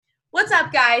What's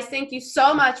up, guys? Thank you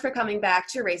so much for coming back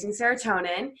to Raising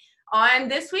Serotonin. On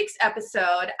this week's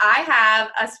episode, I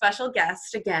have a special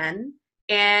guest again,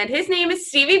 and his name is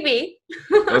Stevie B.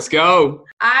 Let's go.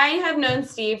 I have known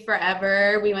Steve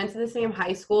forever. We went to the same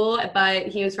high school, but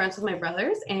he was friends with my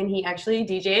brothers, and he actually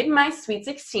DJ'd my Sweet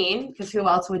 16, because who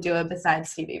else would do it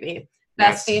besides Stevie B?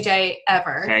 Best DJ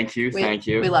ever. Thank you.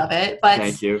 We love it. But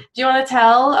thank you. Do you want to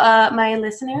tell my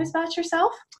listeners about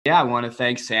yourself? Yeah, I want to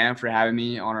thank Sam for having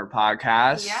me on our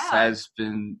podcast. Yeah. It has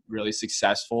been really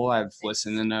successful. I've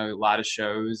listened to a lot of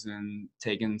shows and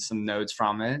taken some notes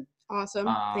from it. Awesome.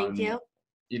 Thank you.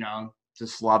 You know,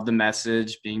 just love the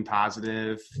message, being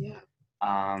positive. Yeah.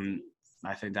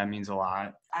 I think that means a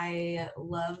lot. I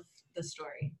love the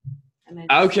story. And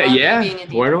Okay, yeah.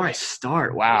 Where do I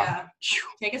start? Wow. Yeah.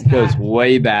 Take us It goes back.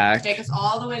 way back. Take us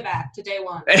all the way back to day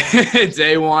one.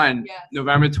 Day one. Yeah.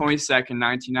 November 22nd,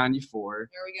 1994.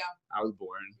 Here we go. I was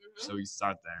born. Mhm. So we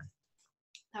start there.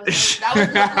 That was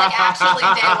like actually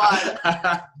day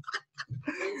one.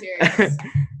 I'm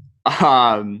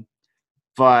serious.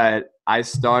 But I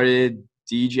started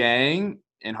DJing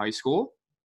in high school,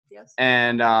 Yes.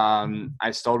 and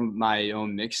I sold my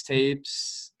own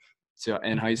mixtapes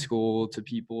in high school to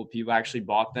people. People actually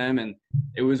bought them, and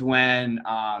it was when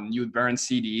you would burn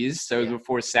CDs. So it was Yeah.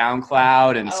 before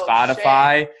SoundCloud and Oh,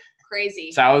 Spotify.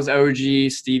 Crazy. So I was OG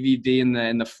Stevie D in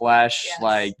the flesh, Yes.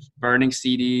 like burning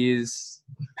CDs,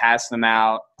 passing them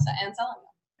out, And selling them.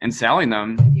 and selling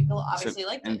them. And people obviously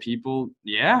liked And it. people,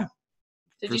 yeah,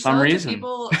 Did for you some sell it reason. to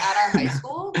people at our high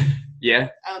school? yeah.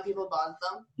 People bought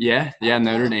them? Yeah, Oh,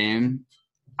 Notre cool. Dame.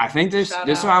 I think this Shout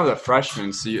when out. I was a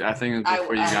freshman, so I think it was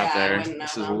before you got yeah, I there. wouldn't know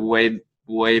This is them. way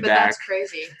But back. that's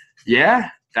crazy. Yeah,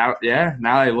 now that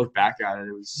I look back at it,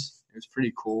 it was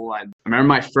pretty cool. I remember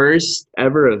my first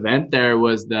ever event there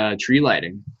was the tree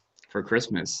lighting for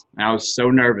Christmas, and I was so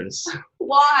nervous.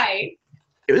 Why?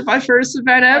 It was my first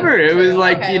event ever. It was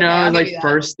like Okay, it was I'll give like you that.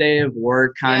 first day of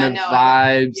work kind Yeah, of no,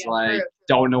 vibes. yeah, like true.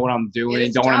 don't know what I'm doing,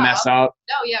 It's don't want to mess up.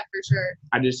 No, yeah, for sure.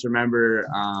 I just remember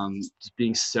just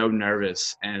being so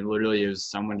nervous, and literally it was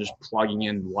someone just plugging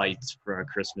in lights for a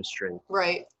Christmas tree,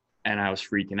 Right, and I was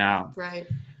freaking out. right.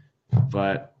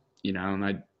 But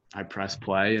I pressed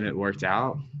play, and it worked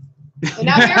out. And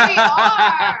now here we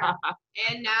are.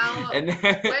 And now, And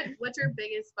what's your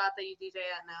biggest spot that you DJ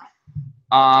at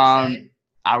now? Would you say?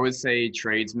 I would say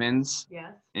Tradesman's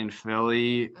Yeah. in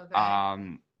Philly.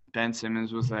 Okay. Ben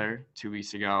Simmons was there 2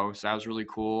 weeks ago, so that was really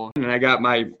cool. And I got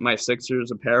my Sixers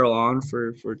apparel on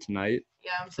for tonight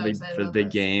Yeah, I'm so for excited. the about big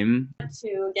this. game.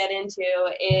 To get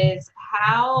into is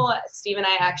how Steve and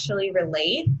I actually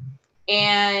relate.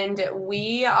 And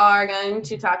we are going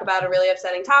to talk about a really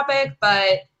upsetting topic,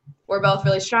 but we're both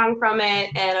really strong from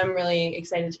it, and I'm really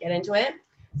excited to get into it.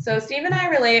 So Steve and I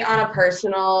relate on a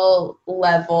personal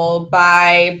level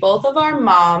by both of our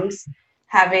moms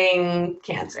having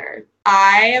cancer.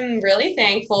 I am really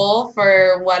thankful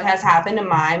for what has happened to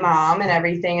my mom and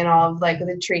everything, and all of like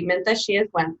the treatment that she has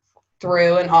went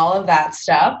through and all of that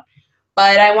stuff.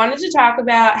 But I wanted to talk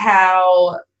about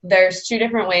how there's two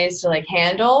different ways to like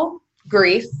handle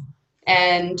grief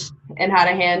and how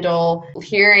to handle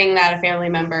hearing that a family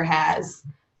member has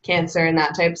cancer and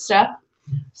that type of stuff.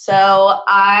 So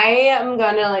I am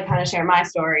going to like kind of share my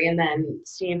story, and then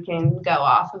Steve can go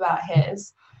off about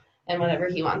his and whatever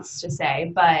he wants to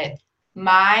say. But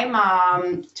my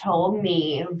mom told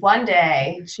me one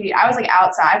day, I was like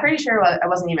outside, pretty sure I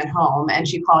wasn't even home, and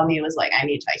she called me and was like, I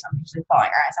need to tell you something. She's like bawling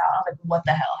her eyes out. I was like, what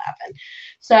the hell happened?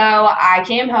 So I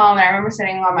came home, and I remember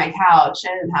sitting on my couch.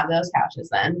 I didn't have those couches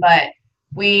then, but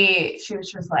she was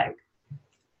just like,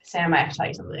 Sam, I have to tell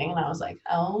you something. And I was like,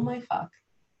 oh my fuck.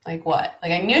 Like what?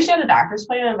 Like I knew she had a doctor's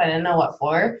appointment, but I didn't know what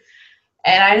for.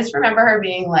 And I just remember her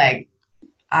being like,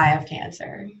 I have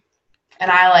cancer. And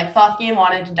I like fucking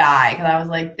wanted to die, because I was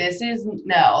like,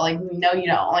 no, you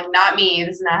don't. Like, not me.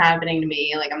 This is not happening to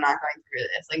me. Like, I'm not going through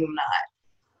this. Like, I'm not.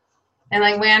 And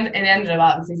like, it ended up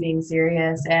obviously being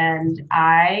serious. And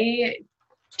I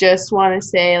just want to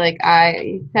say, like,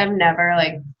 I have never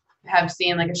have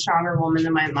seen like a stronger woman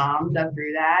than my mom go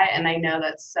through that. And I know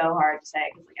that's so hard to say,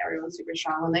 because like everyone's super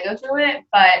strong when they go through it.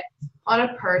 But on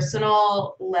a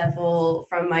personal level,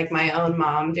 from like my own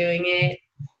mom doing it,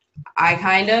 I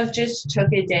kind of just took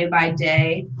it day by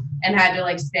day and had to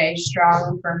like stay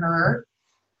strong for her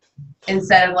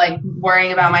instead of like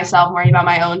worrying about myself, worrying about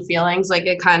my own feelings. Like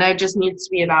it kind of just needs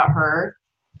to be about her.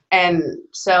 And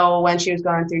so when she was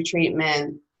going through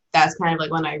treatment, that's kind of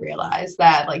like when I realized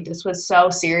that like this was so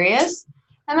serious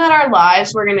and that our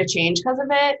lives were going to change because of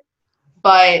it.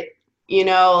 But, you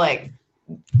know, like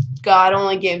God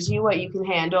only gives you what you can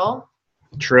handle.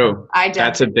 True. I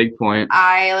That's a big point.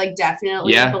 I like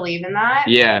definitely Yeah. believe in that.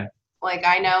 Yeah. Like,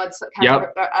 I know it's kind of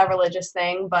a religious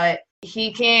thing, but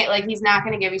he can't, like, he's not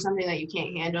going to give you something that you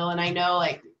can't handle. And I know,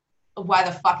 like, why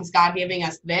the fuck is God giving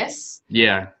us this?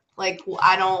 Yeah. Like,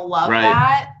 I don't love Right.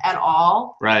 that at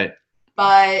all. Right.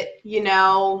 But, you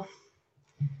know,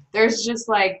 there's just,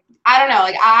 like, I don't know.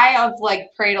 Like, I have,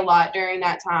 like, prayed a lot during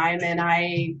that time, and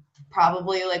I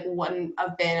probably, like, wouldn't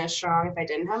have been as strong if I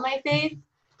didn't have my faith.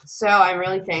 So I'm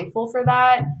really thankful for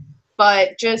that.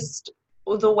 But just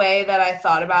the way that I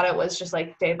thought about it was just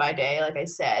like day by day, like I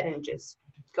said, and just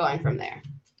going from there.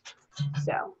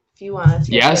 So if you want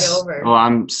to take it over. Well,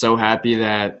 I'm so happy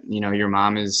that, you know, your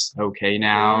mom is okay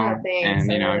now. Yeah, thanks.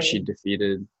 And, you know, she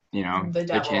defeated, you know, the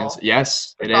devil. cancer.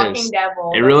 Yes, the it fucking is.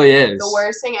 devil. It really is. The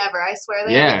worst thing ever. I swear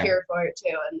they have a cure for it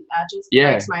too, and that just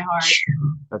breaks my heart.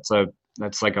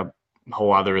 That's like a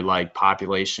whole other like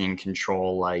population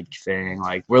control like thing.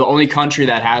 Like, we're the only country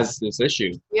that has this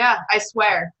issue. Yeah, I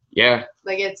swear. Yeah.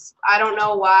 Like, I don't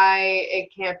know why it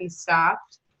can't be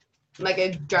stopped. Like,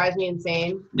 it drives me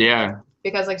insane. Yeah.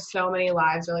 Because, like, so many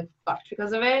lives are, like, fucked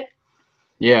because of it.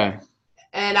 Yeah.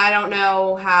 And I don't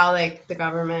know how, like, the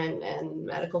government and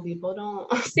medical people don't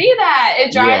see that.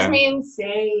 It drives me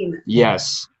insane.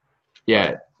 Yes.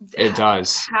 Yeah, it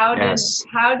does. How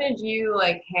did you,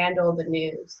 like, handle the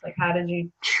news? Like, how did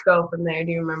you go from there?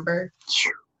 Do you remember?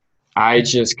 I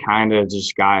just kind of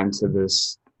just got into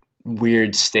this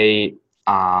weird state.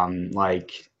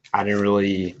 Like, I didn't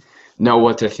really know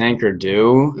what to think or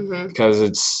do because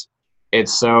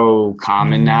it's so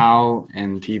common now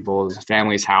in people's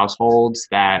families' households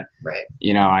that,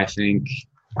 you know, I think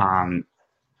a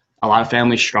lot of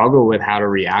families struggle with how to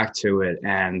react to it.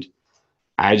 And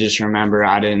I just remember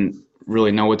I didn't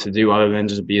really know what to do other than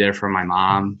just be there for my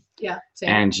mom. Yeah, same.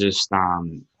 And just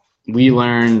we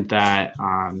learned that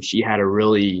she had a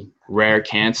really rare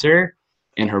cancer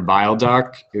in her bile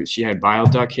duct. She had bile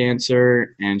duct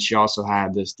cancer, and she also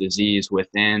had this disease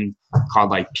within called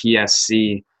like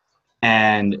PSC.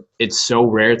 And it's so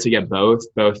rare to get both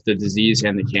the disease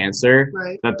and the cancer,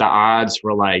 that the odds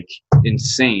were like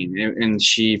insane. And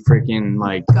she freaking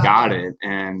like got it.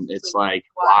 And it's like,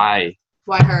 why?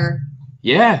 Why her?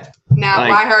 Yeah. Now, like,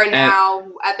 why her now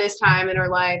at this time in her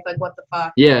life? Like, what the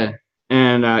fuck? Yeah.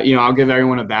 And, you know, I'll give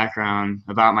everyone a background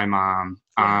about my mom.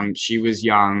 She was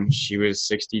young. She was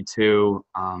 62.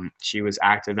 She was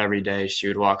active every day. She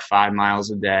would walk 5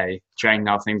 miles a day, drank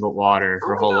nothing but water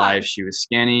her whole life. She was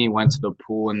skinny, went to the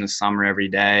pool in the summer every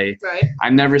day.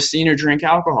 I've never seen her drink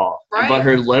alcohol, but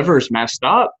her liver's messed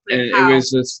up. And it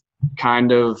was just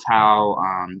kind of how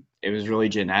it was really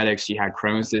genetic. She had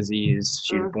Crohn's disease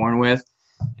she was born with.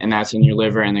 And that's in your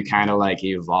liver, and it kind of like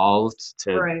evolved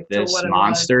to this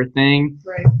monster thing.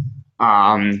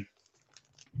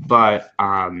 But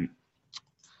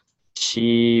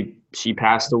she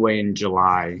passed away in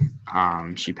July.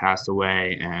 She passed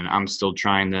away, and I'm still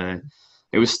trying to.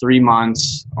 It was 3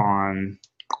 months on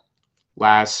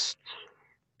last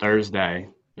Thursday.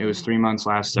 It was 3 months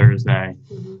last Thursday.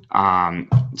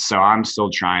 So I'm still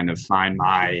trying to find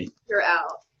my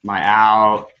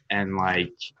out and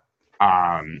like.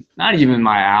 Not even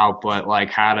my out, but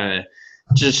like how to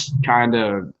just kind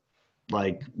of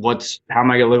like how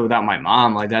am I gonna live without my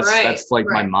mom? Like that's like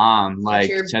my mom. Like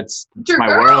that's my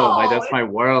world. Like that's my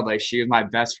world. Like she was my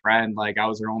best friend. Like I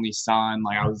was her only son.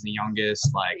 Like I was the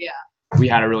youngest. Like we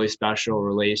had a really special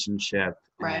relationship.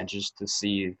 And just to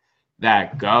see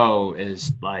that go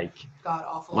is like God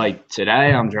awful. Like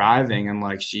today I'm driving and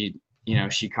like she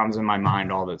comes in my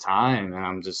mind all the time, and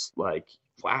I'm just like,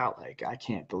 wow, like I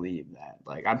can't believe that.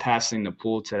 Like I'm passing the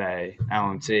pool today,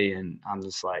 LMT, and I'm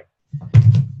just like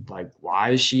why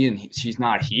is she she's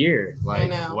not here? Like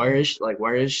where is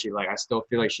she? Like I still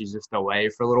feel like she's just away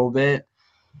for a little bit.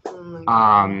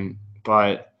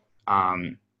 But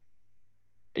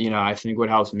you know, I think what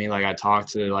helps me, like I talk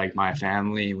to like my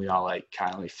family, we all like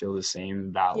kind of like feel the same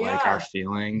about like our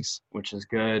feelings, which is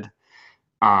good.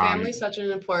 Family's such an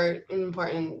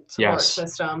important support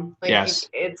system. Like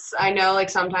it's I know like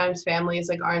sometimes families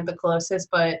like aren't the closest,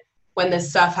 but when this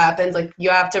stuff happens, like you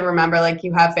have to remember like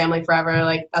you have family forever,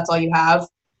 like that's all you have.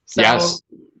 So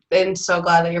I'm so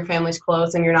glad that your family's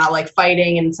close and you're not like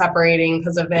fighting and separating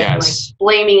because of it and like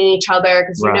blaming each other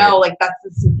because you know like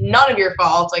that's none of your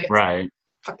fault. Like it's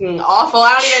fucking awful.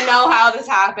 I don't even know how this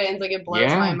happens. Like it blows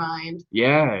my mind.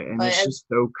 Yeah, and but it's just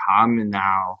so common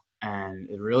now. And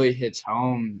it really hits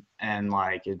home, and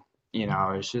like it, you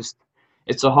know,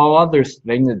 it's a whole other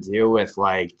thing to deal with.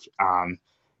 Like,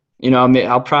 you know,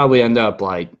 I'll probably end up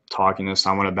like talking to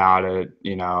someone about it.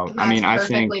 You know, I mean, I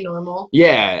think normal.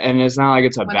 Yeah, and it's not like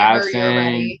it's a bad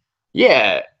thing.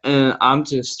 Yeah, And I'm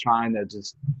just trying to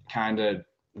just kind of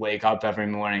wake up every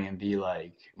morning and be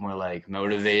like more like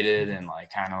motivated and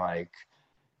like kind of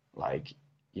like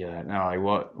yeah, no, like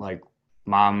what like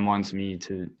mom wants me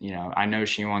to, I know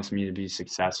she wants me to be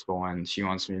successful and she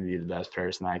wants me to be the best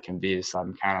person I can be. So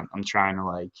I'm trying to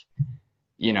like,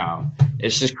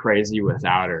 it's just crazy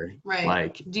without her. Right.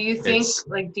 Like, do you think it's-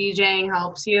 like DJing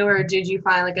helps you, or did you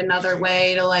find like another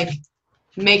way to like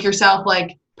make yourself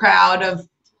like proud of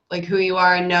like who you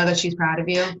are and know that she's proud of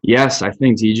you? Yes, I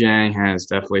think DJing has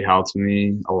definitely helped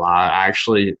me a lot. I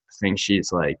actually think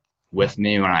she's like with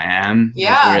me when I am.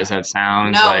 Yeah. As weird as that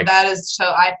sounds. No, like, that is so.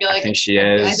 I feel like I think she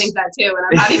is. I think that too, and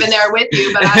I'm not even there with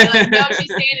you, but I'm like, no, she's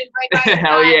standing right by your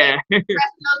Hell side, yeah. like,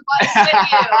 pressing those buttons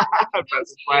with you. Like, Press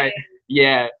she play. is.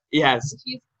 Yeah. Yes.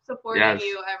 She's supporting Yes.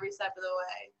 you every step of the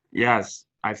way. Yes.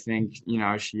 I think,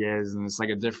 she is. And it's like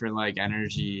a different like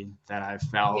energy that I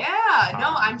felt. Yeah,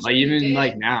 no, I'm sure like you even did.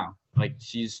 like now. Like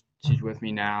she's with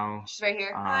me now. She's right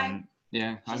here. Hi.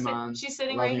 Yeah. Hi, Mom. She's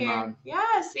sitting Love right you, here. Mom.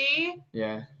 Yeah, see?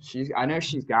 Yeah, I know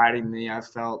she's guiding me. I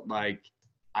felt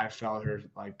her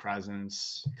like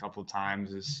presence a couple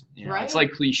times. It's Right. it's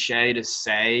like cliche to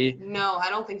say, No, I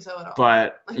don't think so at all.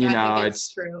 but like, I think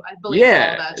it's true. I believe all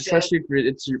that shit. especially if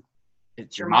it's your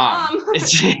Your mom. mom.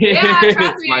 It's, Yeah, trust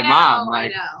it's me, my I know, mom. I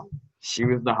Like know. she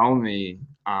was the homie,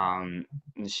 and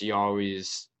she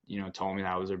always told me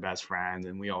that I was her best friend,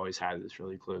 and we always had this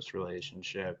really close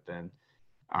relationship, and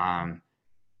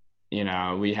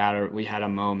we had a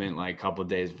moment like a couple of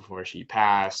days before she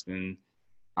passed, and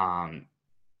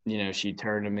she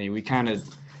turned to me. We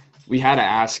had to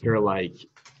ask her like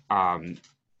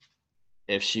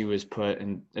if she was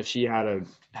if she had to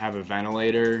have a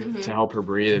ventilator Mhm. to help her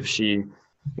breathe, if she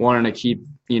wanted to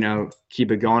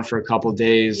keep it going for a couple of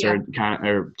days, Yeah.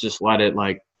 or just let it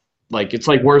like it's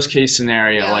like worst case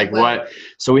scenario, Yeah, like like what.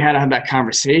 So we had to have that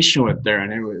conversation with her,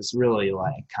 and it was really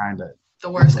like kind of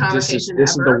The worst conversation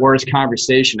this is ever. the worst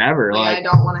conversation ever. Like, I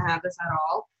don't want to have this at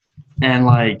all. And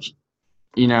like,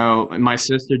 my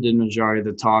sister did majority of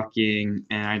the talking,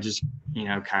 and I just,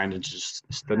 kind of just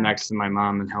stood next to my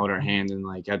mom and held her hand. And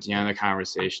like at the end of the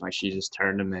conversation, like she just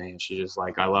turned to me and she just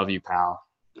like, "I love you, pal."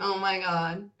 Oh my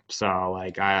God. So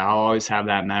like, I'll always have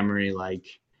that memory, like,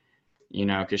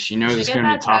 because she knows You it's should gonna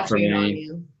get be that tough for tattooed on me.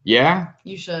 you. Yeah,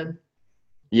 You should.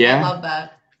 yeah, I love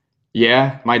that.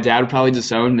 yeah. My dad would probably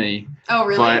disown me, Oh,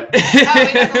 really? but Oh, he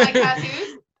doesn't like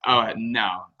tattoos? oh no,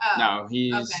 Oh, no,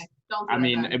 he's. okay. Don't do I that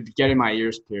mean, then. getting my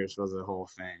ears pierced was a whole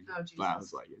thing. Oh, But I Jesus.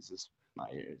 was like, it's just my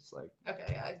ears. Like,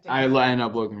 Okay, yeah. I end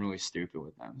up looking really stupid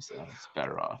with them, so it's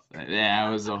better off. Yeah,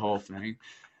 it was the whole thing.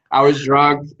 I was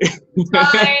drunk. It's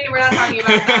fine. We're not talking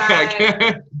about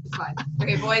that. It's fine.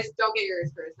 Okay, boys, don't get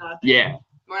yours first. Not a thing. Yeah,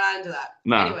 We're not into that.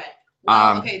 No. Anyway.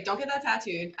 Well, Um, okay, don't get that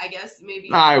tattooed. I guess maybe.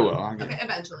 no, I will. I'll get Okay,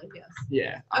 eventually, yes.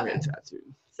 Yeah, I'll Okay. get tattooed.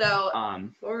 So,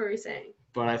 what were we saying?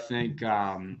 But I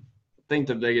think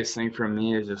the biggest thing for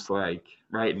me is just like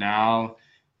right now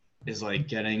is like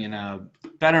getting in a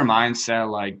better mindset,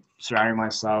 like surrounding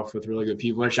myself with really good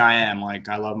people, which I am. Like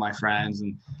I love my friends,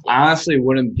 and I honestly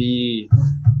wouldn't be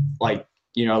like,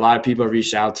 a lot of people have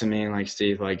reached out to me and like,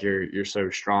 Steve, like you're so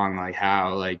strong. Like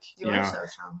how, like, You are so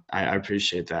strong. I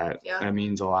appreciate that. Yeah. That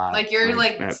means a lot. Like you're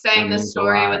like that saying the means a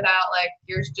story lot. without like,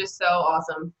 you're just so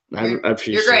awesome. I You're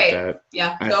appreciate great. that.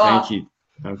 Yeah. I Go thank off. you.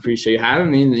 I appreciate you having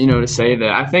me, to say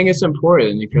that. I think it's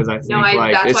important because I think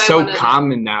that's it's why I so wanted to-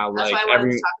 common now. That's Like why I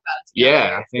wanted to talk about it together.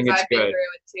 yeah, I think 'cause it's I've been good. through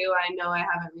it too. I know I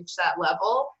haven't reached that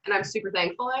level, and I'm super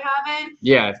thankful I haven't.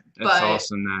 Yeah, that's But,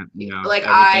 awesome that like,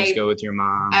 everything's good with your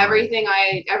mom. Every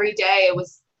day it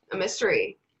was a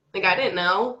mystery. Like I didn't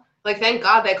know. Like thank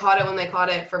God they caught it when they caught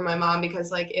it for my mom,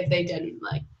 because like if they didn't,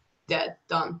 like dead,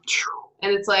 done.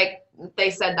 And it's like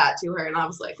they said that to her, and I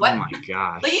was like, what? Oh my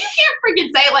gosh. Like you can't freaking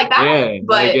say it like that. Yeah,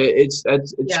 but like it's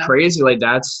yeah. crazy. Like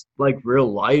that's like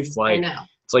real life. I Like know.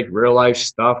 it's like real life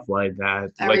stuff like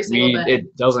that. Every like single day.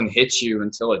 it doesn't hit you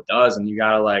until it does, and you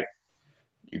gotta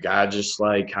just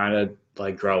like kind of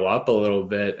like grow up a little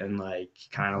bit and like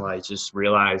kind of like just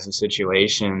realize the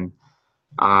situation.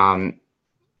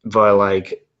 But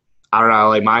like I don't know,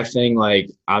 like my thing, like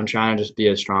I'm trying to just be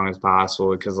as strong as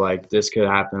possible because like this could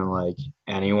happen to like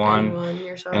anyone.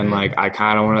 You're so And right. like I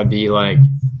kind of want to be like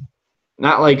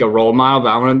not like a role model, but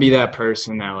I want to be that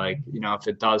person that like if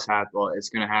it does happen, well, it's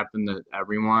gonna happen to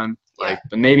everyone. Like,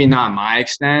 but maybe not my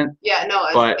extent. Yeah, no.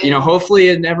 But hopefully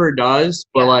it never does.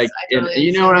 But Yes, like, I totally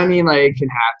you know what I understand mean? Like it can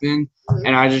happen, Mhm.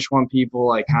 and I just want people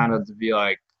like kind of to be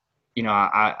like,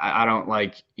 I don't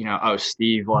like oh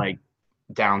Steve like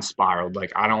down spiraled.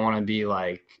 Like I don't want to be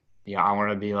like I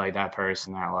want to be like that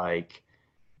person that like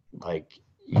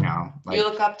you know, like you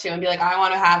look up to and be like, I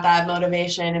want to have that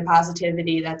motivation and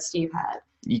positivity that Steve had.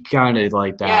 you kind of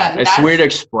like that. Yeah, It's weird to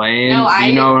explain. No,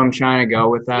 you know what I'm trying to go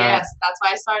with that? Yes, that's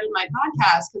why I started my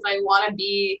podcast, because I want to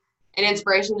be an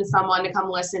inspiration to someone to come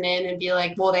listen in and be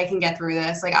like, well, they can get through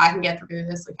this. Like, I can get through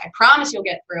this. Like, I promise you'll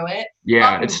get through it.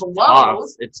 Yeah, Fucking it's blows.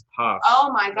 tough. It's tough.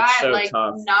 Oh my God. so like,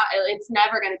 tough. It's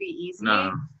never going to be easy.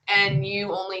 No. And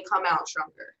you only come out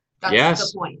stronger. That's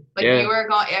Yes. the point. Like, Yeah. you are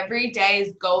going, every day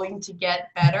is going to get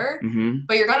better, Mm-hmm.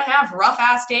 but you're going to have rough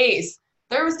ass days.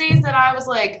 There was days that I was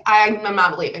like, I'm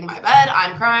not leaving my bed.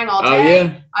 I'm crying all day. Oh,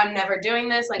 yeah. I'm never doing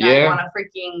this. Like, Yeah. I want to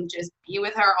freaking just be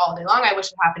with her all day long. I wish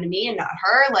it happened to me and not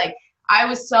her. Like, I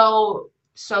was so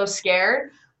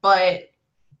scared, but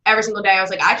every single day I was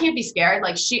like, I can't be scared.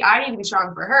 Like, I need to be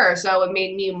strong for her. So it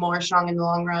made me more strong in the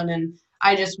long run. And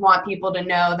I just want people to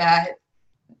know that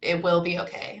it will be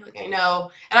okay. Like, I know.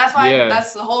 And that's why,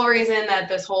 that's the whole reason that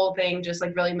this whole thing just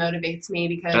like really motivates me,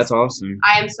 because That's awesome.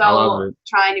 I am I love so it.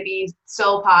 trying to be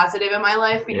so positive in my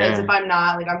life, because Yeah. if I'm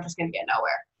not, like, I'm just going to get nowhere.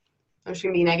 I'm just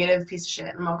going to be a negative piece of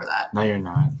shit. I'm over that. No, you're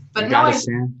not. But you no, gotta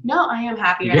stand. No, I am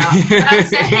happy right now. But I'm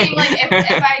saying, like, if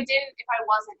I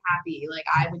wasn't happy, like,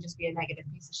 I would just be a negative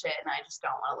piece of shit, and I just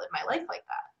don't want to live my life like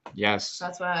that. Yes.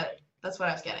 That's what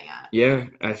I was getting at. Yeah,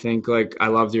 I think, like, I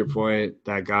loved your point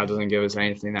that God doesn't give us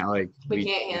anything that, like, We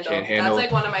can't handle. That's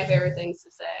like one of my favorite things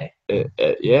to say.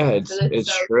 Yeah, it's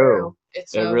so true.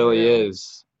 It's so It really true.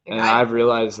 is. Like, And I've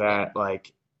realized that,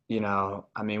 like, you know,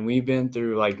 I mean, we've been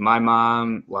through, like, my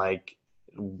mom, like,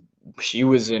 she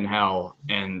was in hell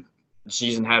and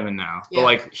she's in heaven now. Yeah. But,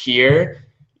 like, here,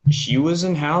 she was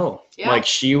in hell. Yeah. Like,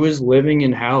 she was living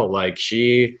in hell. Like,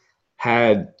 she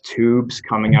had tubes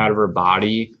coming out of her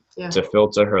body to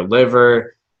filter her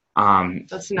liver.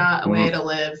 That's not a way to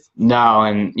live. No,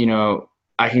 and, you know,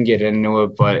 I can get into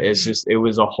it, but it's just, it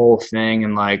was a whole thing.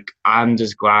 And, like, I'm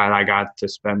just glad I got to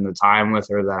spend the time with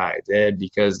her that I did,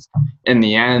 because in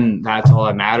the end, that's all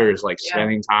that matters. Like,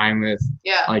 spending time with,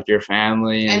 like, your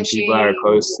family and people that are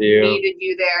close to you. Needed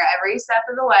you there every step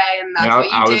of the way, and that's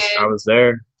what you did. I was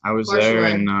there.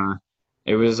 And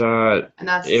it was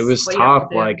tough.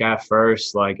 Like, at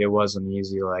first, like, it wasn't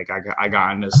easy. Like, I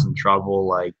got into some trouble.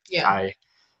 Like,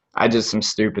 I did some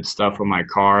stupid stuff with my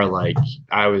car. Like,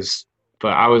 I was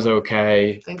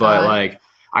okay. Thank but God. like,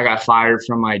 I got fired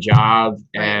from my job,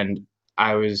 and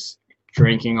I was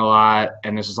drinking a lot,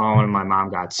 and this was all when my mom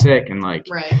got sick, and like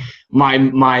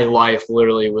my life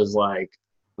literally was like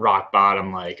rock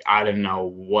bottom. Like, I didn't know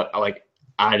what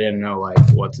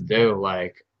to do.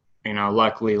 Like, you know,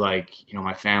 luckily, like, you know,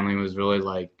 my family was really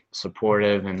like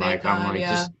supportive, and Thank like, God, I'm like,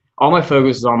 just all my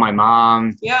focus is on my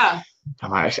mom.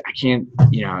 I can't,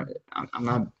 you know, I'm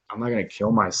not gonna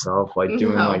kill myself like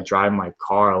doing like driving my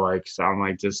car. Like, so I'm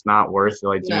like, just not worth it.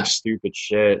 Like, doing stupid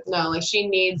shit. No, like, she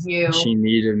needs you. She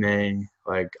needed me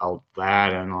like all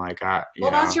that, and like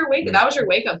that's your that was your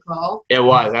wake up call. It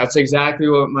was. That's exactly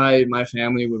what my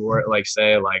family would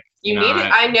say. Like, you need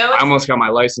it. I know. I almost got my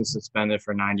license suspended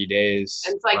for 90 days.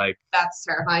 And it's like that's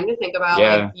terrifying to think about.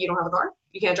 Yeah. Like, you don't have a car.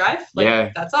 You can't drive.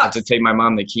 Like, that sucks. I have to take my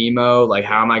mom to chemo. Like,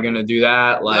 how am I gonna do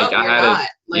that? Like, I had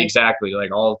exactly,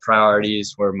 like, all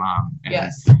priorities were mom.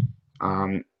 And,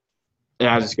 and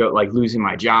I just go, like, losing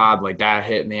my job, like, that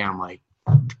hit me. I'm like,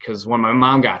 because when my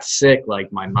mom got sick,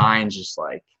 like, my mind just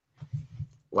like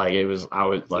it was, I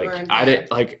would like, I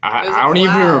didn't like, I don't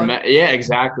even remember. Yeah,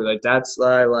 exactly. Like, that's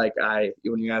when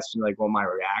you asked me like what my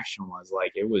reaction was,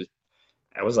 like, it was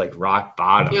like rock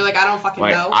bottom. You're like, I don't fucking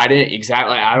know. I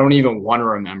don't even want to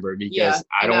remember, because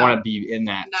I don't want to be in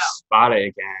that spot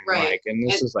again. Right. Like, and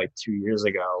this is like 2 years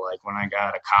ago. Like, when I got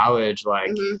out of college,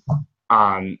 like,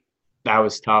 that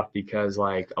was tough, because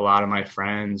like a lot of my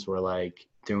friends were like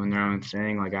doing their own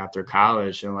thing like after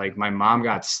college, and like my mom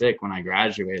got sick when I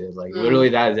graduated. Like, literally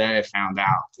that day I found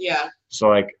out. Yeah. So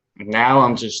like now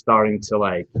I'm just starting to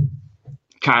like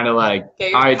kind of like,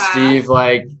 all right, path. Steve,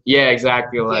 like, yeah,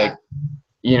 exactly. Like,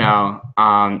 you know,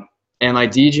 and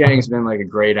like DJing's been like a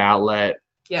great outlet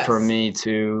for me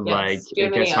too. Like,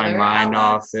 it gets my mind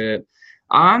off it.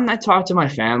 I talk to my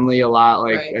family a lot.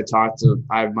 Like,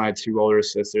 I have my 2 older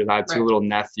sisters. I have 2 little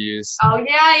nephews. Oh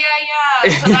yeah.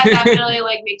 So that definitely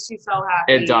like makes you so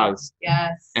happy. It does.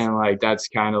 Yes. And like, that's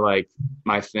kind of like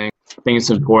my thing. I think it's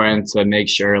important to make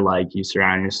sure like you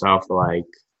surround yourself with like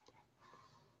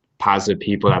positive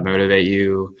people that motivate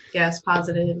you. Yes,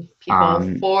 positive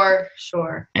people for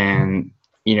sure. And,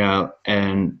 you know,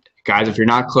 and guys, if you're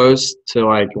not close to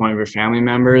like one of your family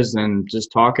members, then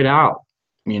just talk it out.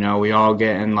 You know, we all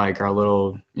get in like our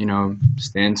little, you know,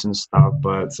 stints and stuff,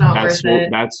 but that's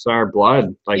our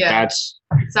blood. Like, it's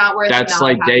not worth it. That's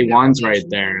like day ones right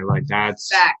there. Like, that's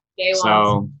day ones.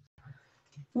 So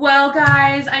Well,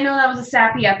 guys, I know that was a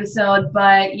sappy episode,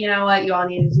 but you know what? You all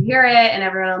needed to hear it, and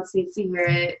everyone else needs to hear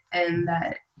it, and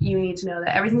that you need to know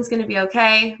that everything's going to be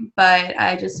okay. But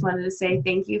I just wanted to say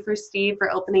thank you for Steve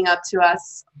for opening up to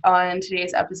us on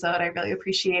today's episode. I really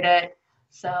appreciate it.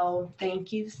 So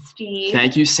thank you, Steve.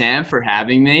 Thank you, Sam, for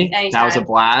having me. Anytime. That was a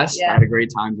blast. Yeah. I had a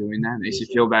great time doing that. Makes Thank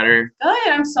you feel better. Good.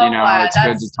 I'm so glad. It's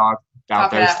good to talk about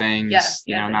talk it those out. things. Yes,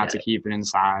 You yes, know, I not get to it. keep it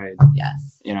inside.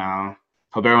 Yes.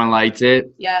 Hope everyone liked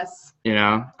it. Yes.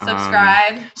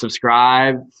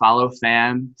 Subscribe, follow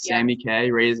fam, Yeah. Sammy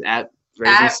K, raising At-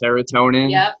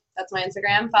 serotonin. Yep. That's my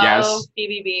Instagram. Follow Yes.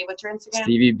 Stevie B. What's your Instagram?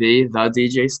 Stevie B, the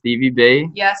DJ Stevie B.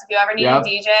 Yes. If you ever need Yep. a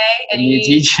DJ, New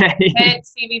DJ. hit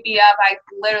Stevie B up. I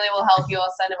literally will help you.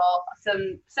 I'll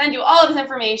send you all of this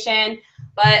information.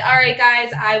 But all right,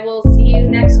 guys, I will see you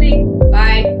next week.